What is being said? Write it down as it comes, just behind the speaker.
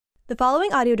The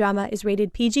following audio drama is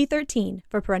rated PG-13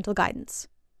 for parental guidance.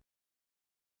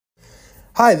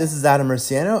 Hi, this is Adam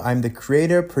Murciano. I'm the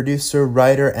creator, producer,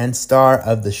 writer, and star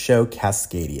of the show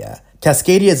Cascadia.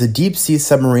 Cascadia is a deep-sea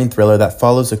submarine thriller that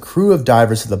follows a crew of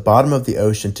divers to the bottom of the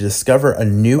ocean to discover a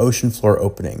new ocean floor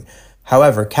opening.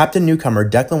 However, Captain Newcomer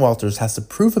Declan Walters has to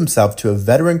prove himself to a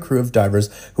veteran crew of divers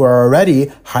who are already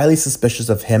highly suspicious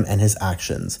of him and his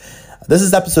actions. This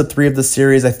is episode 3 of the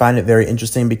series. I find it very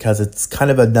interesting because it's kind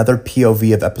of another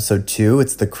POV of episode 2.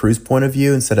 It's the crew's point of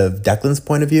view instead of Declan's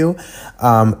point of view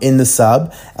in the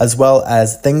sub, as well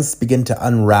as things begin to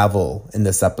unravel in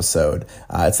this episode.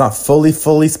 It's not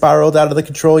fully spiraled out of the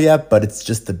control yet, but it's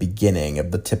just the beginning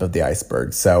of the tip of the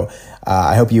iceberg. So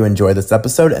I hope you enjoy this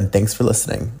episode, and thanks for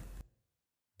listening.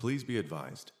 Please be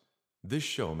advised, this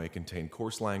show may contain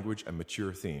coarse language and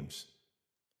mature themes.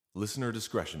 Listener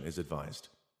discretion is advised.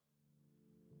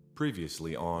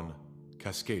 Previously on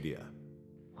Cascadia.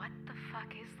 What the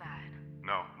fuck is that?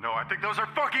 No, I think those are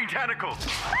fucking tentacles!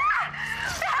 Ah!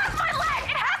 It has my leg!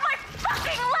 It has my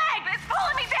fucking leg! It's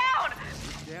pulling me down!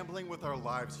 You're gambling with our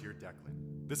lives here,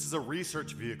 Declan. This is a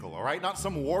research vehicle, alright? Not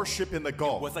some warship in the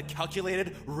Gulf. It was a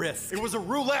calculated risk. It was a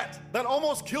roulette that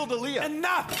almost killed Aaliyah.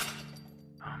 Enough!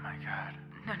 Oh my god.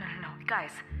 No.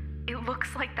 Guys, it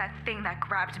looks like that thing that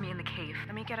grabbed me in the cave.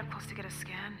 Let me get up close to get a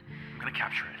scan. I'm gonna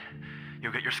capture it.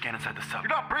 You'll get your scan inside the sub. You're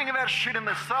not bringing that shit in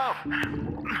the sub!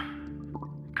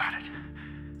 Got it.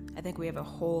 I think we have a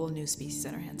whole new species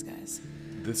on our hands, guys.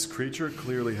 This creature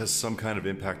clearly has some kind of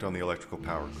impact on the electrical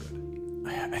power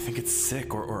grid. I think it's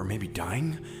sick or maybe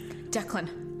dying.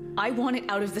 Declan, I want it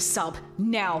out of the sub,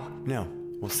 now. No,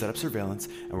 we'll set up surveillance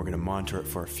and we're gonna monitor it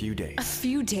for a few days. A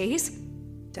few days?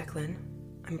 Declan,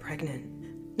 I'm pregnant.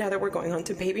 Now that we're going on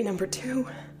to baby number 2,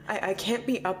 I can't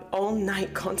be up all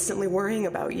night constantly worrying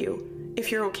about you. If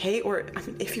you're okay, or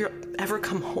if you ever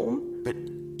come home. But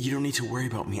you don't need to worry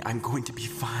about me. I'm going to be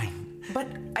fine. But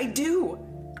I do.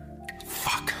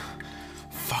 Fuck.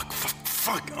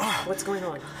 Ugh. What's going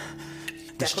on?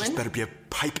 This just Declan? better be a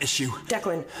pipe issue.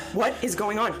 Declan, what is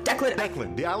going on?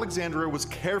 Declan, the Alexandra was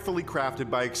carefully crafted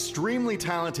by extremely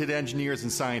talented engineers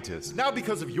and scientists. Now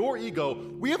because of your ego,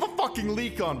 we have a fucking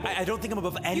leak on board. I don't think I'm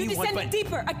above anyone You descended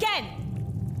deeper, again!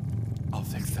 I'll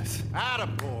fix this.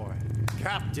 Attaboy.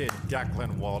 Captain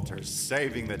Declan Walters,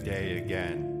 saving the day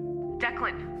again.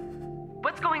 Declan,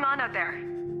 what's going on out there?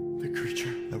 The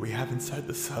creature that we have inside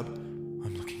the sub,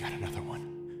 I'm looking at another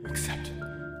one. Except,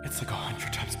 it's like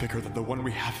 100 times bigger than the one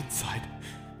we have inside.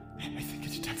 I think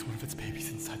it detects one of its babies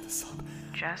inside the sub.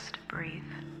 Just breathe.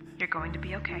 You're going to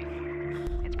be okay.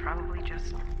 It's probably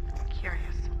just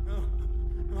curious.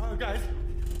 Oh, guys,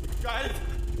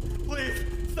 please,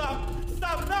 stop,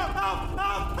 no!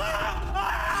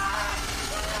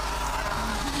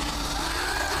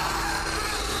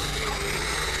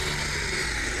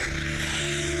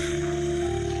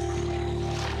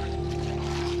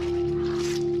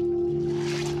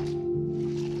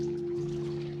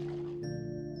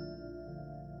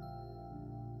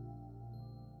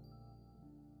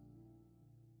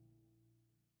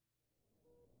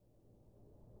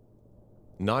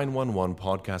 911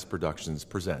 Podcast Productions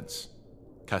presents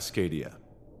Cascadia.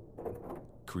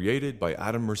 Created by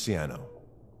Adam Murciano.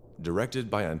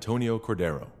 Directed by Antonio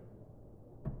Cordero.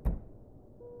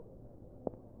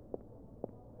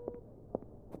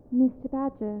 Mr.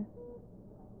 Badger.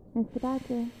 Mr.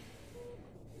 Badger.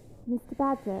 Mr.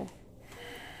 Badger.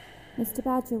 Mr.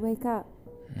 Badger, wake up.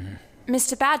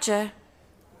 Mr. Badger,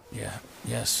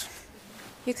 Yes.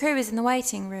 your crew is in the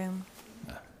waiting room.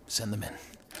 Send them in.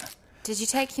 Did you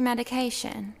take your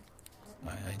medication?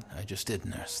 I just did,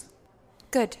 nurse.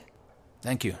 Good.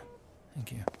 Thank you.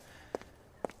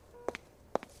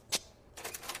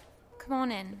 Come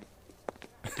on in.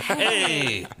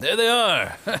 Hey, there they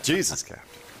are. Jesus, Captain.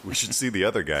 We should see the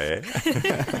other guy,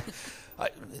 eh?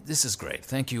 This is great.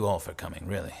 Thank you all for coming,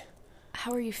 really.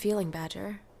 How are you feeling,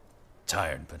 Badger?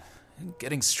 Tired, but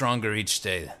getting stronger each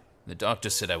day. The doctor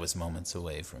said I was moments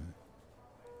away from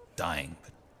dying,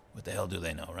 but what the hell do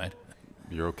they know, right?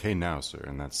 You're okay now, sir,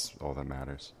 and that's all that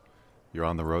matters. You're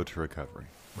on the road to recovery.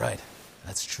 Right.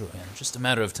 That's true. Yeah. Just a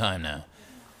matter of time now.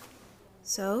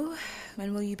 So,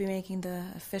 when will you be making the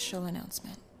official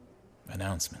announcement?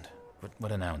 Announcement?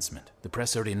 What announcement? The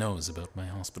press already knows about my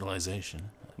hospitalization.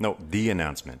 No, the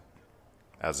announcement.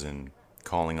 As in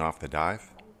calling off the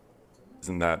dive?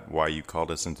 Isn't that why you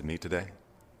called us in to meet today?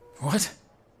 What?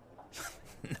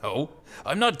 No,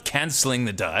 I'm not canceling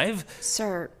the dive.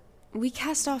 Sir, we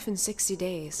cast off in 60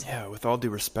 days. Yeah, with all due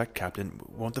respect, Captain,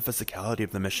 won't the physicality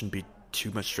of the mission be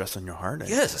too much stress on your heart?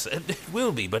 Yes, it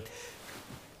will be, but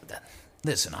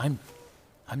listen, I'm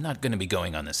I'm not going to be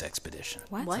going on this expedition.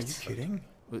 What? Are you kidding?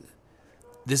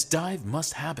 This dive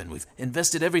must happen. We've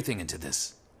invested everything into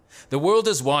this. The world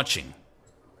is watching.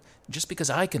 Just because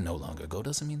I can no longer go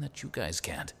doesn't mean that you guys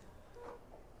can't.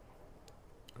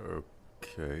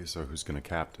 Okay, so who's gonna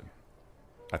captain?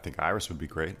 I think Iris would be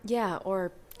great. Yeah,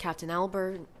 or Captain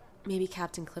Albert, maybe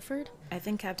Captain Clifford. I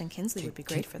think Captain Kinsley would be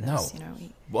great for No. this,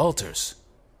 Walters.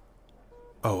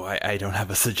 Oh, I don't have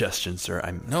a suggestion, sir.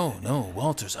 No,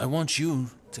 Walters, I want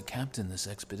you to captain this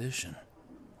expedition.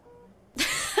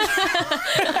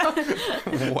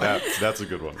 That's a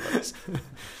good one, Lex.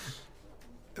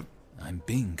 I'm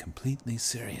being completely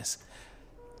serious.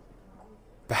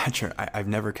 Badger, I've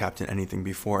never captained anything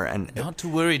before, and... Not to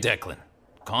worry, Declan.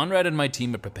 Conrad and my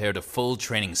team have prepared a full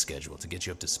training schedule to get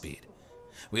you up to speed.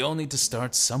 We all need to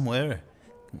start somewhere.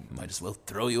 Might as well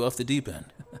throw you off the deep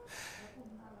end.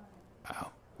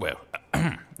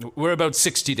 We're about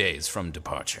 60 days from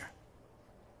departure.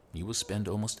 You will spend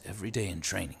almost every day in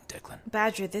training, Declan.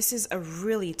 Badger, this is a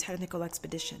really technical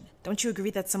expedition. Don't you agree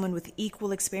that someone with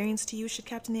equal experience to you should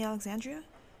captain the Alexandria?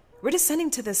 We're descending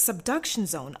to the subduction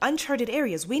zone, uncharted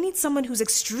areas. We need someone who's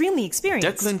extremely experienced.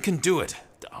 Declan can do it.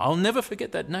 I'll never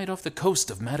forget that night off the coast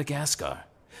of Madagascar.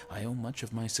 I owe much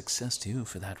of my success to you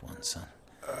for that one, son.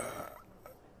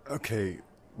 Okay,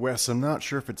 Wes, I'm not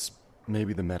sure if it's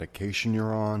maybe the medication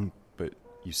you're on, but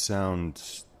you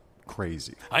sound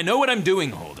crazy. I know what I'm doing,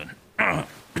 Holden.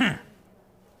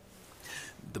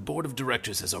 The board of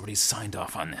directors has already signed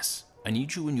off on this. I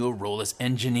need you in your role as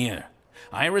engineer.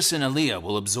 Iris and Aaliyah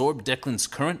will absorb Declan's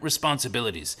current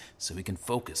responsibilities so he can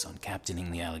focus on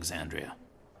captaining the Alexandria.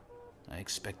 I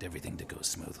expect everything to go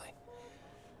smoothly.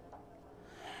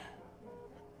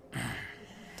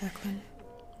 Declan,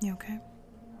 you okay?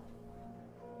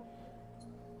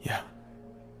 Yeah,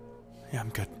 I'm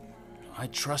good. I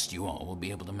trust you all will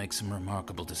be able to make some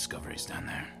remarkable discoveries down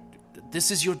there.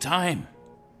 This is your time.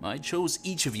 I chose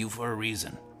each of you for a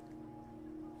reason.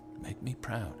 Make me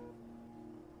proud.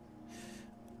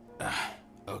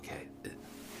 Okay.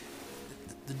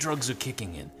 The drugs are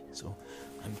kicking in, so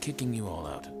I'm kicking you all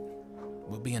out.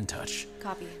 We'll be in touch.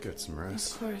 Copy. Get some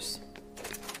rest. Of course.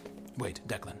 Wait,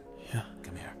 Declan. Yeah?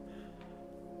 Come here.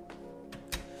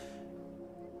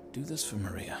 Do this for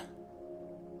Maria.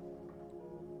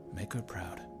 Make her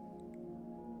proud.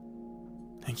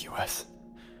 Thank you, Wes.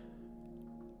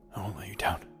 I won't let you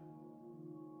down.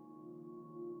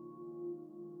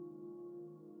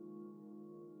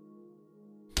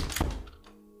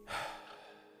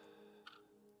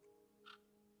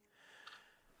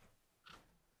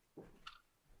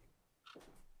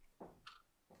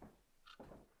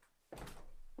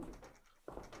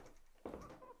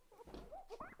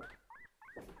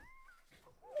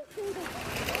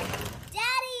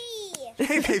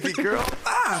 Hey, baby girl.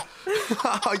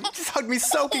 Oh, you just hugged me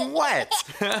soaking wet.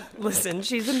 Listen,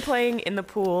 she's been playing in the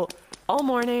pool all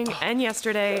morning and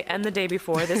yesterday and the day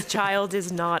before. This child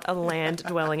is not a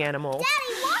land-dwelling animal.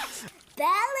 Daddy, what?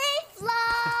 Belly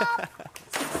flop!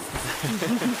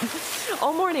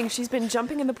 All morning she's been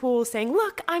jumping in the pool saying,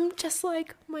 "Look, I'm just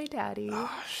like my daddy."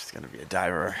 Oh, she's gonna be a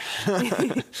diver.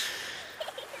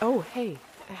 Oh, hey,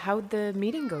 how'd the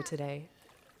meeting go today?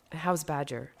 How's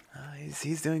Badger?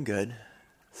 He's doing good.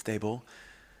 Stable.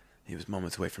 He was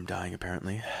moments away from dying,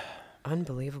 apparently.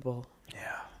 Unbelievable.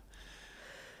 Yeah.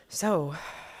 So,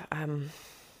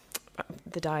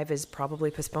 the dive is probably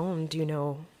postponed. Do you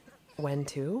know when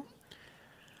to?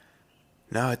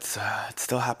 No, it's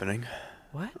still happening.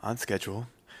 What? On schedule.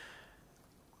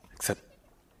 Except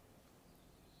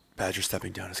Badger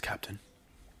stepping down as captain.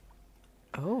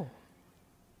 Oh.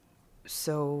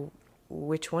 So,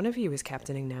 which one of you is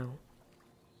captaining now?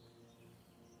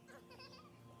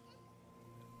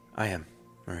 I am,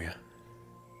 Maria.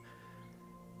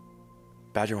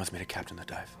 Badger wants me to captain the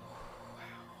dive.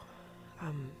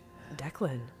 Wow.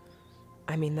 Declan.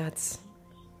 I mean, this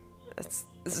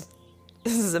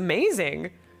is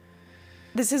amazing.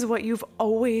 This is what you've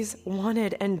always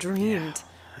wanted and dreamed.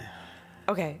 Yeah.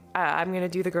 Okay, I'm gonna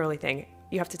do the girly thing.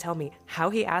 You have to tell me how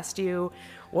he asked you,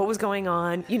 what was going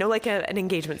on, like an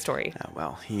engagement story. Yeah,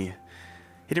 well, he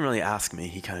didn't really ask me.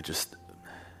 He kind of just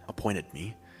appointed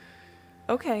me.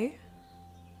 Okay.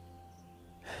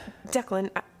 Declan,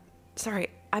 sorry,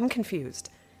 I'm confused.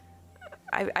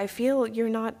 I feel you're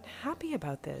not happy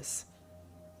about this.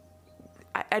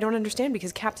 I don't understand,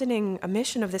 because captaining a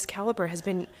mission of this caliber it's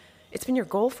been your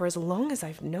goal for as long as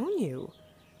I've known you.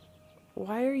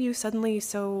 Why are you suddenly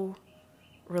so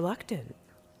reluctant?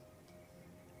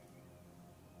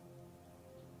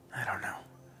 I don't know.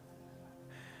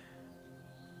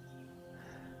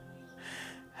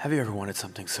 Have you ever wanted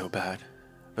something so bad,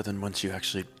 but then once you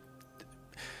actually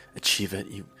achieve it,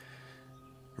 you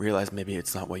realize maybe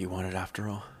it's not what you wanted after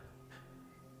all.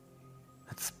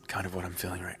 That's kind of what I'm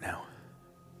feeling right now.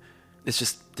 It's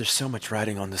just, there's so much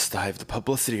riding on this dive. The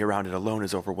publicity around it alone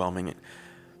is overwhelming.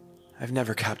 I've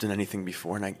never captained anything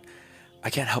before, and I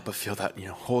can't help but feel that,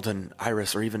 Holden,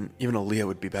 Iris, or even Aaliyah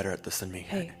would be better at this than me.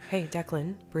 Hey,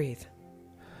 Declan, breathe.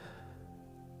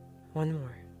 One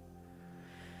more.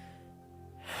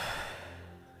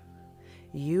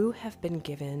 You have been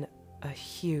given a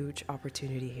huge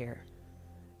opportunity here.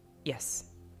 Yes,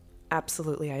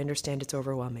 absolutely, I understand it's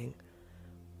overwhelming.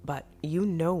 But you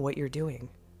know what you're doing.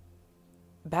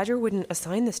 Badger wouldn't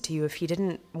assign this to you if he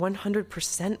didn't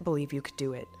 100% believe you could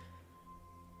do it.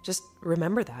 Just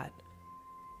remember that.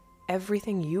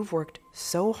 Everything you've worked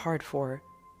so hard for,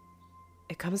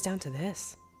 it comes down to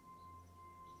this.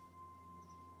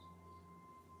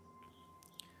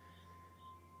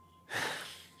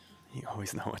 You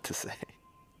always know what to say.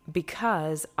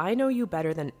 Because I know you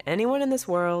better than anyone in this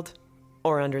world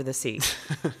or under the sea,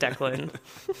 Declan.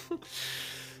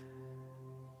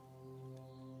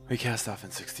 We cast off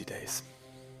in 60 days.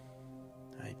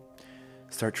 I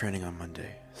start training on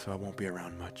Monday, so I won't be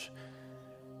around much.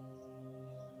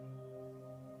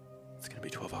 It's gonna be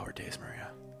 12-hour days, Maria.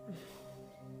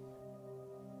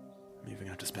 I'm even gonna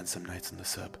have to spend some nights in the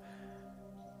sub.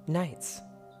 Nights?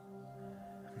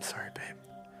 I'm sorry, babe.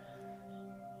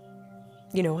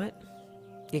 You know what?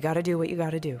 You gotta do what you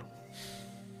gotta do.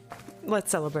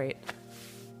 Let's celebrate.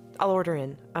 I'll order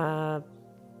in.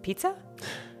 Pizza?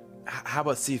 How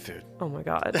about seafood? Oh my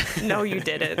god. No, you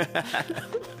didn't.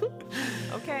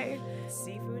 Okay.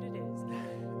 Seafood it is.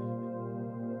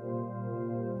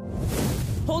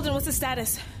 Holden, what's the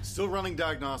status? Still running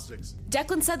diagnostics.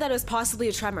 Declan said that it was possibly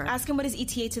a tremor. Ask him what his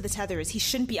ETA to the tether is. He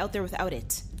shouldn't be out there without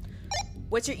it.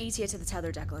 What's your ETA to the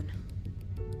tether, Declan?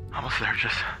 Almost there,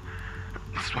 just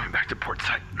swimming back to port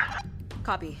side.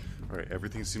 Copy. All right,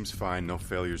 everything seems fine. No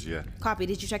failures yet. Copy.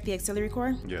 Did you check the auxiliary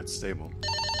core? Yeah, it's stable.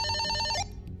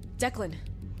 Declan.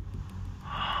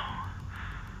 Oh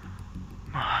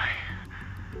my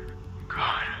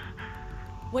god.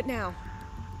 What now?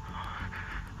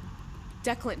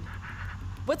 Declan,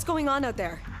 what's going on out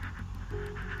there?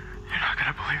 You're not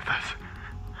gonna believe this.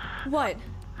 What?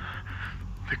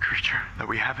 The creature that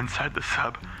we have inside the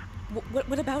sub.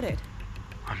 What about it?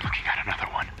 I'm looking at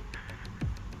another one.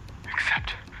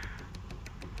 Except,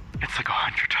 it's like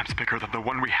 100 times bigger than the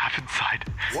one we have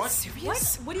inside. What?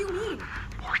 Serious? What do you mean?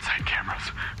 Portside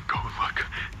cameras. Go look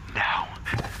now.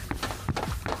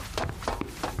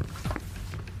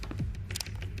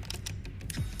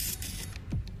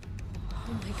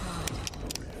 Oh my god.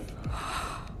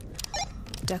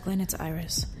 Declan, it's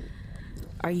Iris.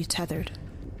 Are you tethered?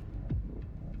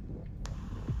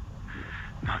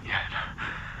 Not yet.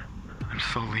 I'm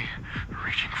slowly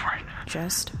reaching for it.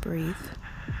 Just breathe.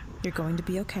 You're going to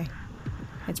be okay.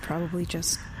 It's probably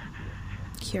just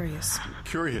curious.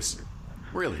 Curious?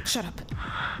 Really? Shut up.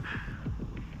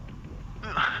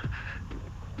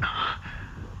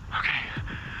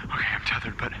 Okay, I'm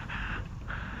tethered, but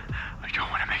I don't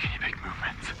want to make any big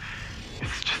movements.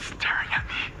 It's just staring at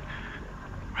me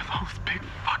with those big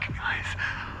fucking eyes.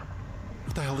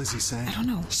 What the hell is he saying? I don't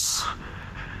know.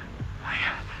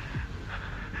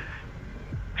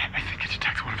 I think it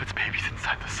detects one of its babies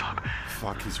inside the sub.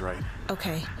 Fuck, he's right.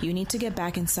 Okay, you need to get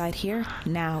back inside here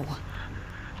now.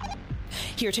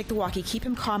 Here, take the walkie. Keep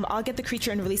him calm. I'll get the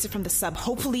creature and release it from the sub.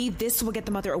 Hopefully, this will get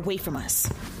the mother away from us.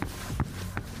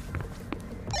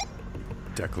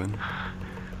 Declan,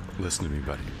 listen to me,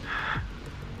 buddy.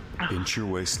 Inch your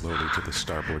way slowly to the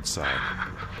starboard side.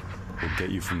 We'll get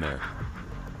you from there.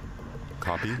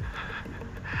 Copy?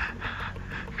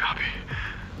 Copy.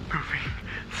 Moving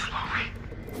slowly.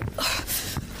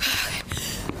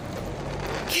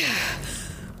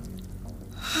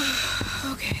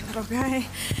 Okay, little guy.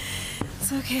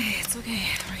 It's okay.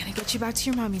 We're gonna get you back to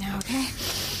your mommy now, okay?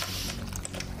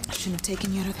 I shouldn't have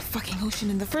taken you out of the fucking ocean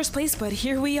in the first place, but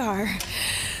here we are.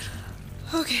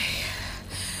 Okay.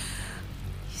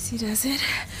 Easy does it.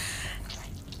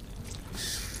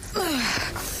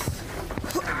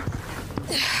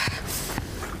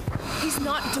 He's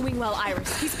not doing well,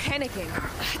 Iris. He's panicking.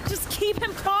 Just keep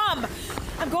him calm.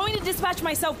 I'm going to dispatch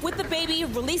myself with the baby,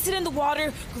 release it in the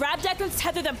water, grab Declan's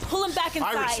tether, then pull him back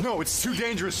inside. Iris, no, it's too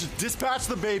dangerous. Just dispatch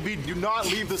the baby. Do not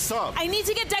leave the sub. I need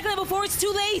to get Declan before it's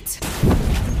too late.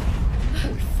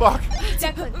 Holy fuck.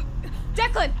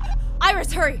 Declan!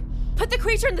 Iris, hurry! Put the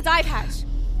creature in the dive hatch.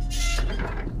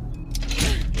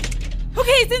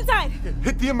 Okay, it's inside.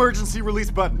 Hit the emergency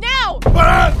release button. Now!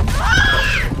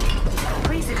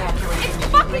 Please evacuate. It's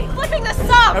fucking flipping the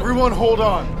sub! Everyone hold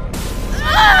on.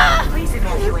 Please evacuate.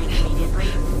 evacuate immediately.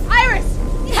 Iris!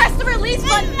 Press the release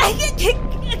button! I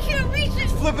can't reach it!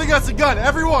 Flipping us a gun!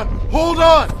 Everyone, hold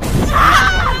on!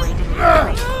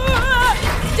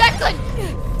 Declan!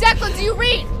 Declan, do you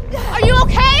read? Are you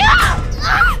okay?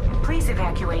 Please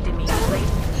evacuate immediately.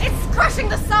 It's crushing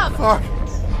the sub! Fuck.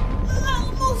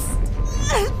 Almost.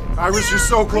 Iris, you're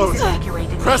so close. Evacuate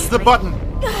Press the immediately.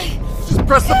 button. Just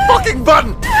press the fucking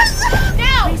button!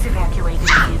 Now! Please evacuate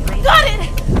immediately. Got it!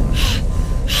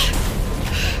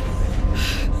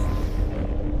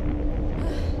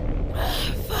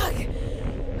 Fuck.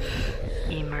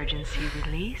 Emergency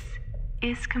release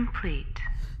is complete.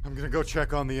 I'm gonna go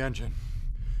check on the engine.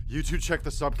 You two check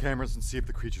the sub cameras and see if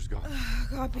the creature's gone.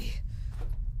 Copy.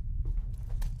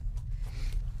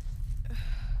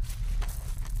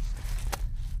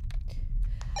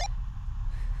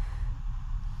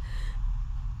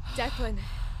 Declan.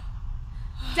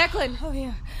 Declan! Oh,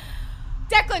 yeah.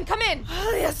 Declan, come in!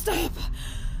 Oh, yeah, stop.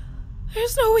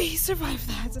 There's no way he survived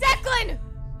that. Declan!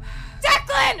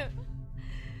 Declan!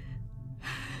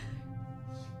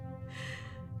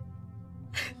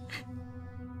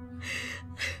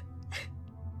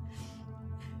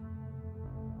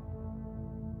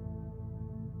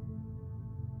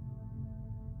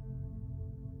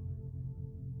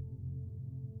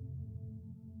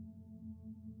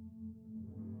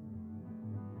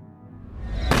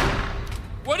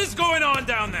 What is going on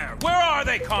down there? Where are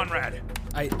they, Conrad?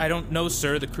 I don't know,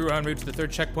 sir. The crew were en route to the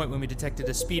third checkpoint when we detected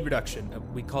a speed reduction.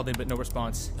 We called in, but no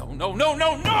response. No!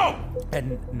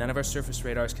 And none of our surface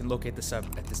radars can locate the sub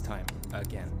at this time.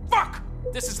 Again. Fuck!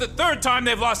 This is the third time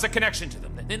they've lost a connection to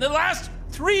them. In the last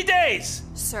 3 days!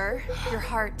 Sir, your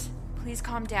heart. Please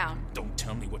calm down. Don't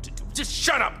tell me what to do. Just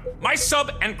shut up! My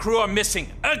sub and crew are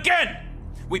missing. Again!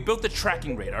 We built the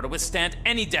tracking radar to withstand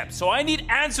any depth, so I need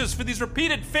answers for these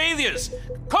repeated failures.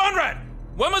 Conrad!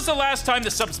 When was the last time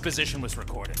the sub's position was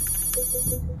recorded?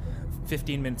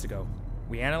 15 minutes ago.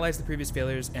 We analyzed the previous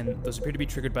failures, and those appear to be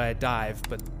triggered by a dive,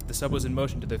 but the sub was in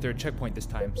motion to the third checkpoint this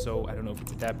time, so I don't know if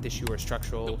it's a depth issue or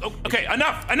structural... Okay,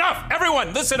 enough!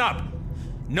 Everyone, listen up!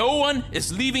 No one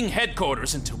is leaving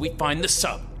headquarters until we find the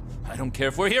sub. I don't care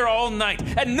if we're here all night,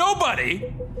 and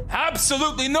nobody,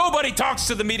 absolutely nobody talks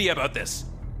to the media about this.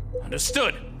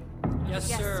 Understood? Yes,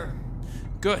 sir.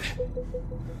 Good.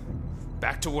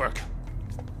 Back to work.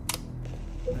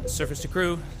 Surface to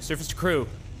crew. Surface to crew.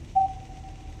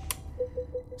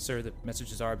 Sir, the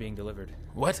messages are being delivered.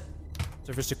 What?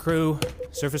 Surface to crew.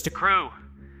 Surface to crew.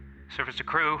 Surface to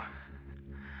crew.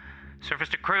 Surface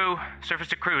to crew. Surface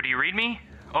to crew. Do you read me?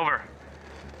 Over.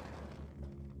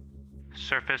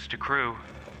 Surface to crew.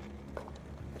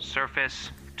 Surface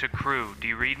to crew. Do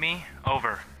you read me?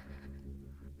 Over.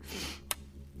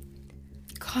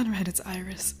 Conrad, it's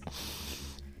Iris.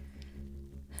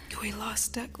 We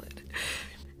lost Declan.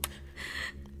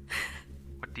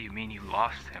 What do you mean you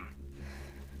lost him?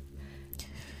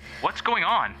 What's going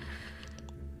on?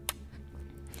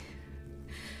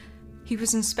 He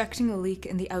was inspecting a leak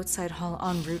in the outside hall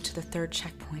en route to the third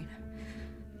checkpoint.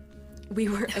 We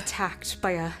were attacked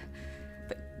by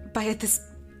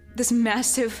this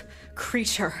massive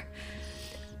creature.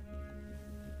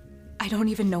 I don't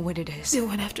even know what it is. It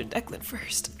went after Declan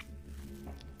first.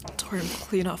 Tore him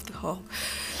clean off the hull.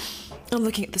 I'm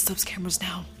looking at the sub's cameras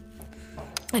now,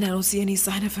 and I don't see any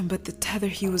sign of him, but the tether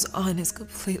he was on is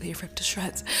completely ripped to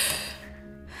shreds.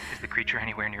 Is the creature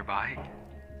anywhere nearby?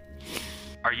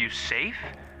 Are you safe?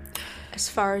 As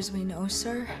far as we know,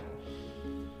 sir,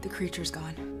 the creature's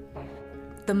gone.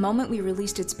 The moment we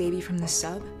released its baby from the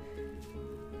sub,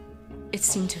 it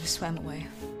seemed to have swam away.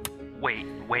 Wait,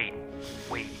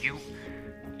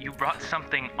 you brought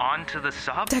something onto the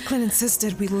sub? Declan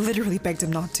insisted. We literally begged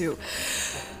him not to.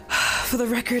 For the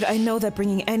record, I know that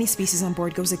bringing any species on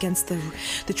board goes against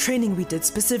the training we did,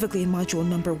 specifically in module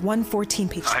number 114,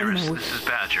 page 29. Iris, this is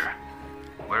Badger.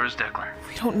 Where is Declan?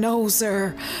 We don't know,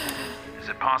 sir. Is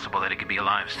it possible that he could be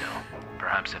alive still?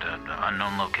 Perhaps at an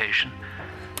unknown location?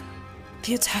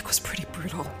 The attack was pretty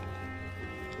brutal.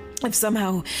 If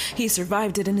somehow he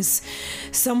survived it and is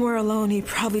somewhere alone, he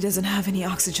probably doesn't have any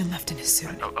oxygen left in his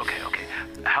suit. Okay.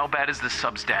 How bad is the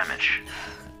sub's damage?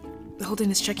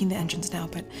 Holden is checking the engines now,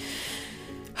 but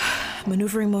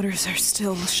maneuvering motors are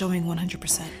still showing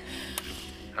 100%.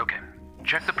 Okay.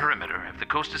 Check the perimeter. If the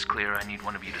coast is clear, I need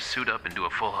one of you to suit up and do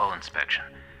a full hull inspection.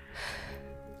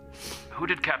 Who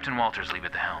did Captain Walters leave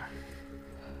at the helm?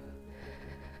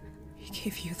 He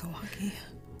gave you the walkie.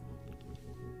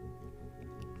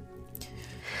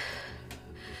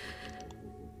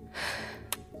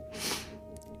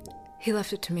 He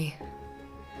left it to me.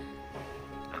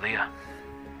 Aaliyah.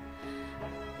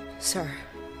 Sir.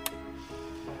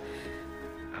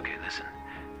 Okay, listen.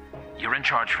 You're in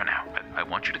charge for now. I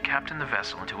want you to captain the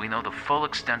vessel until we know the full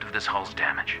extent of this hull's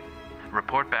damage.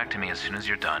 Report back to me as soon as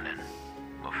you're done, and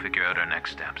we'll figure out our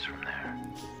next steps from there.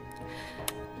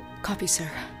 Copy, sir.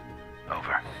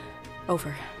 Over.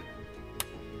 Over.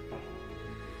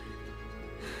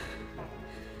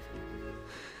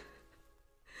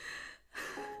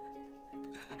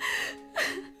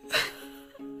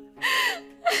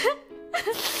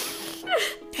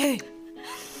 Hey,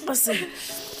 listen.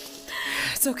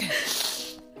 It's okay.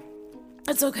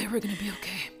 It's okay, we're gonna be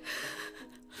okay.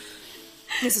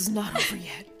 This is not over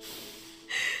yet.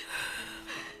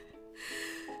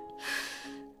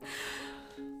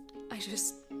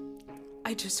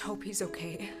 I just hope he's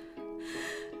okay.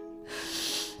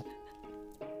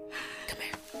 Come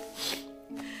here.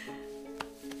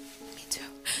 Me too.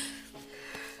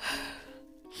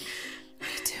 Me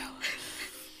too.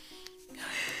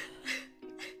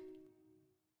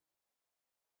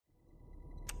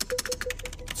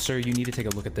 Sir, you need to take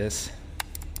a look at this.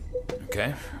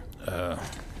 Okay.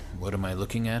 What am I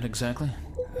looking at exactly?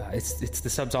 It's the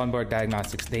sub's onboard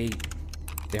diagnostics. They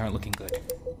aren't looking good.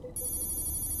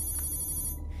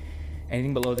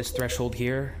 Anything below this threshold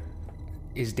here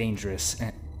is dangerous,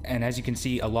 and as you can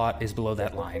see, a lot is below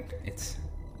that line. It's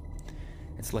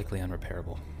likely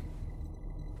unrepairable.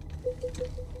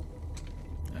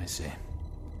 I see.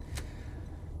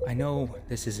 I know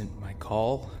this isn't my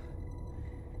call,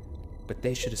 but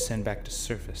they should ascend back to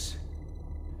surface.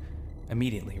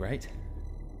 Immediately, right?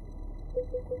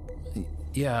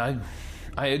 Yeah,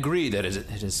 I agree that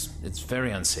it's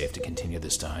very unsafe to continue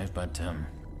this dive, but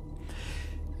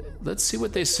let's see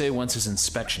what they say once his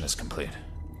inspection is complete.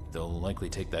 They'll likely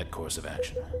take that course of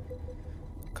action.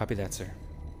 Copy that, sir.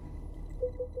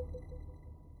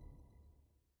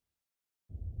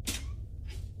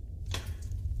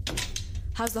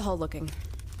 How's the hull looking?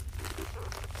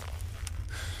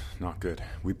 Not good.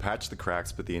 We patched the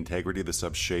cracks, but the integrity of the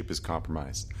sub's shape is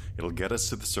compromised. It'll get us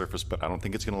to the surface, but I don't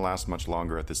think it's going to last much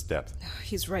longer at this depth.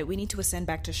 He's right. We need to ascend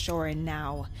back to shore, and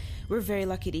now. We're very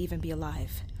lucky to even be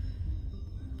alive.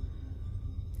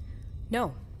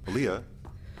 No. Aaliyah,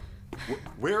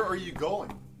 where are you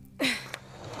going?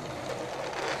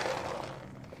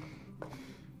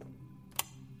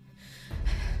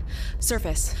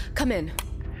 Surface, come in.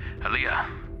 Aaliyah,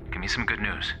 give me some good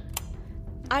news.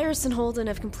 Iris and Holden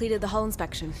have completed the hull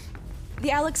inspection.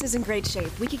 The Alex is in great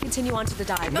shape. We can continue on to the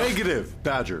dive. Negative,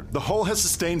 Badger. The hull has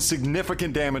sustained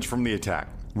significant damage from the attack.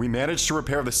 We managed to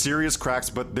repair the serious cracks,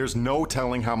 but there's no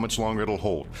telling how much longer it'll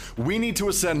hold. We need to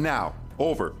ascend now.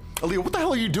 Over. Aaliyah, what the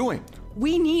hell are you doing?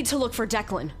 We need to look for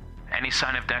Declan. Any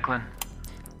sign of Declan?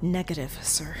 Negative,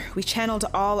 sir. We channeled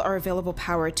all our available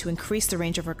power to increase the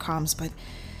range of our comms, but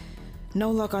no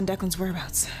luck on Declan's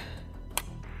whereabouts.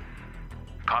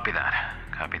 Copy that.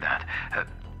 Copy that.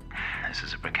 This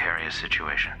is a precarious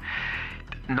situation.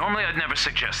 Normally I'd never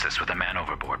suggest this with a man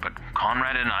overboard, but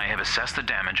Conrad and I have assessed the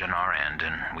damage on our end,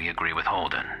 and we agree with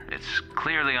Holden. It's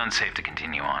clearly unsafe to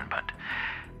continue on, but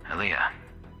Aaliyah,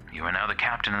 you are now the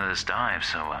captain of this dive,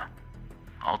 so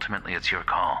ultimately it's your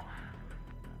call.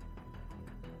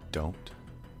 Don't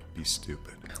be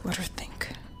stupid. Let her think.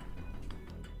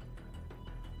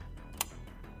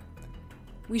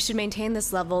 We should maintain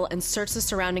this level and search the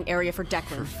surrounding area for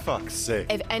Declan. For fuck's sake.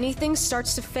 If anything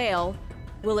starts to fail,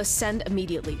 we'll ascend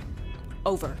immediately.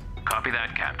 Over. Copy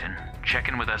that, Captain. Check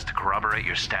in with us to corroborate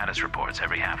your status reports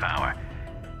every half hour.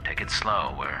 Take it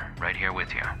slow. We're right here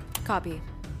with you. Copy.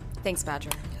 Thanks, Badger.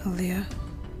 Aaliyah,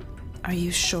 are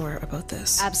you sure about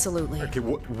this? Absolutely. Okay,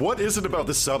 what is it about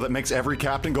this sub that makes every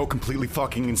captain go completely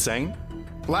fucking insane?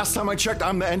 Last time I checked,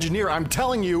 I'm the engineer. I'm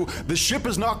telling you, the ship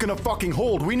is not gonna fucking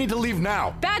hold. We need to leave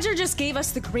now. Badger just gave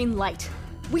us the green light.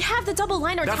 We have the double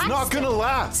liner. That's not gonna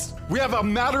last. We have a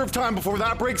matter of time before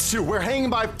that breaks too. We're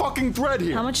hanging by a fucking thread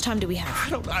here. How much time do we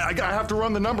have? I have to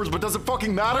run the numbers, but does it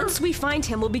fucking matter? Once we find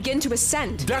him, we'll begin to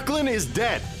ascend. Declan is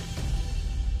dead.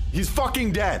 He's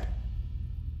fucking dead.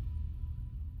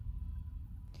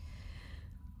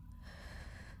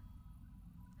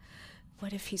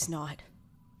 What if he's not?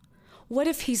 What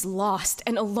if he's lost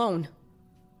and alone?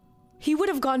 He would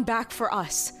have gone back for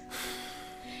us.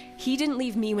 He didn't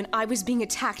leave me when I was being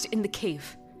attacked in the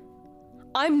cave.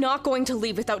 I'm not going to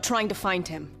leave without trying to find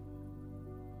him.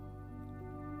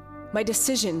 My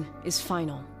decision is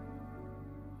final.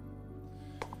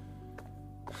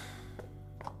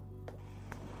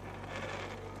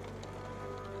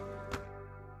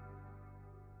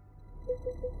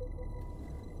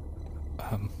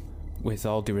 With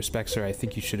all due respect, sir, I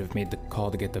think you should have made the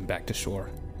call to get them back to shore.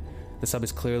 The sub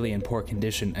is clearly in poor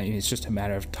condition. I mean, it's just a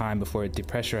matter of time before it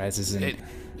depressurizes and...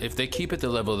 If they keep at the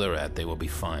level they're at, they will be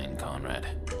fine, Conrad.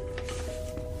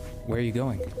 Where are you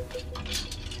going?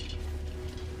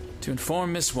 To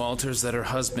inform Miss Walters that her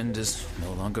husband is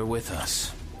no longer with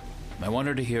us. I want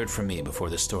her to hear it from me before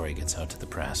the story gets out to the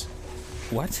press.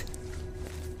 What?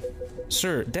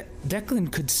 Sir,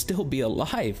 Declan could still be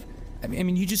alive. I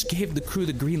mean, you just gave the crew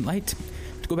the green light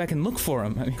to go back and look for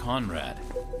him. Conrad,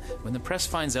 when the press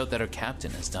finds out that our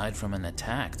captain has died from an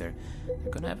attack, they're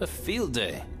going to have a field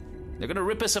day. They're going to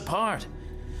rip us apart.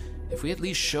 If we at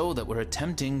least show that we're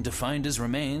attempting to find his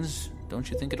remains, don't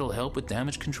you think it'll help with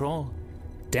damage control?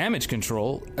 Damage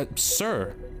control?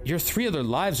 Sir, your 3 other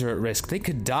lives are at risk. They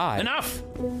could die. Enough!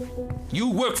 You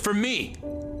work for me.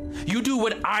 You do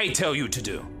what I tell you to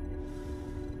do.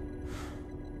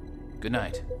 Good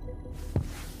night.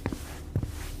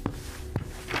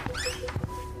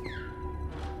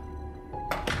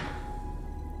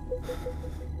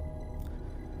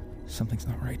 Something's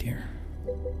not right here.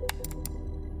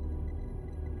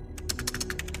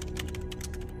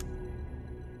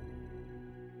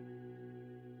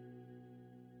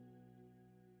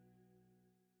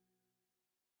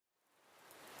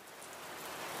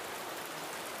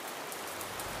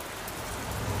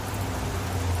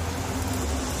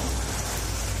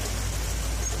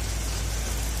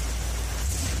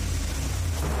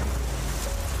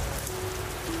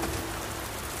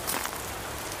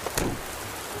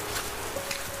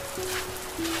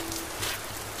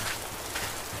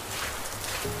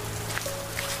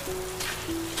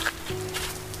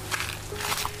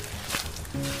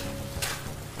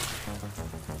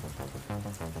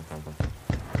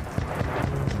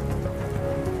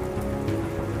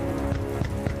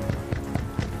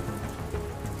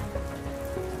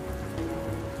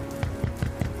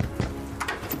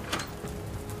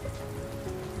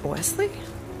 Wesley?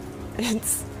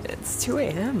 It's 2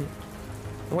 a.m.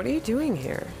 What are you doing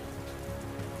here?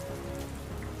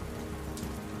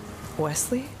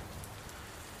 Wesley?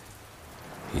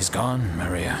 He's gone,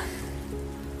 Maria.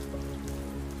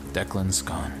 Declan's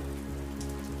gone.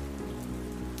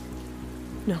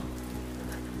 No.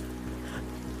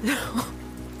 No.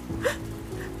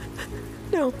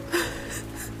 No.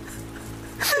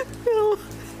 No.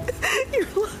 You're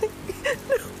lying.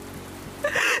 No.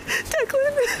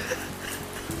 Declan.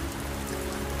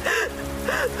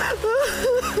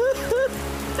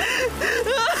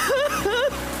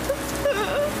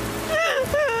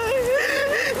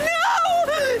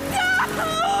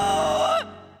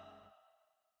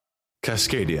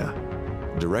 Cascadia,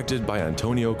 directed by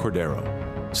Antonio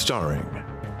Cordero, starring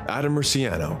Adam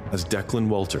Murciano as Declan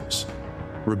Walters,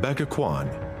 Rebecca Kwan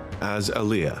as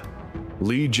Aaliyah,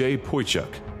 Lee J.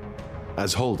 Poichuk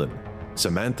as Holden,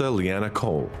 Samantha Leanna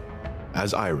Cole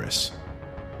as Iris,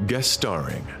 guest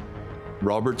starring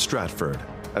Robert Stratford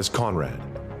as Conrad,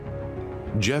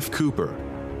 Jeff Cooper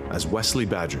as Wesley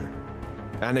Badger,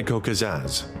 Aniko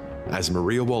Kazaz as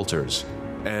Maria Walters,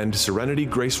 and Serenity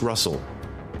Grace Russell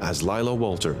as Lila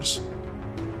Walters,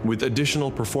 with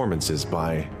additional performances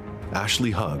by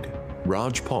Ashley Hugg,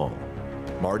 Raj Paul,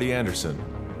 Marty Anderson,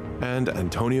 and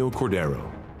Antonio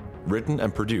Cordero. Written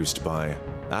and produced by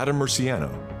Adam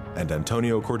Murciano and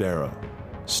Antonio Cordero.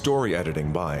 Story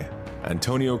editing by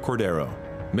Antonio Cordero.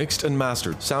 Mixed and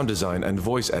mastered sound design and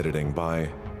voice editing by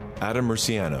Adam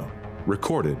Murciano.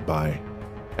 Recorded by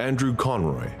Andrew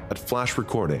Conroy at Flash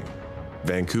Recording,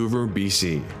 Vancouver,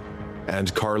 BC.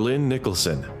 And Carlin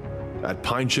Nicholson at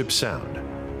Pine Chip Sound,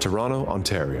 Toronto,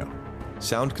 Ontario.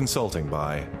 Sound consulting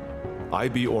by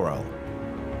IB Oral.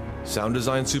 Sound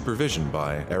design supervision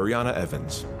by Ariana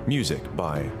Evans. Music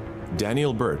by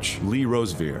Daniel Birch, Lee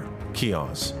Rosevear,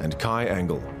 Kios, and Kai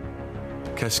Engel.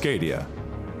 Cascadia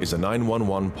is a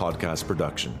 911 podcast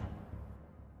production.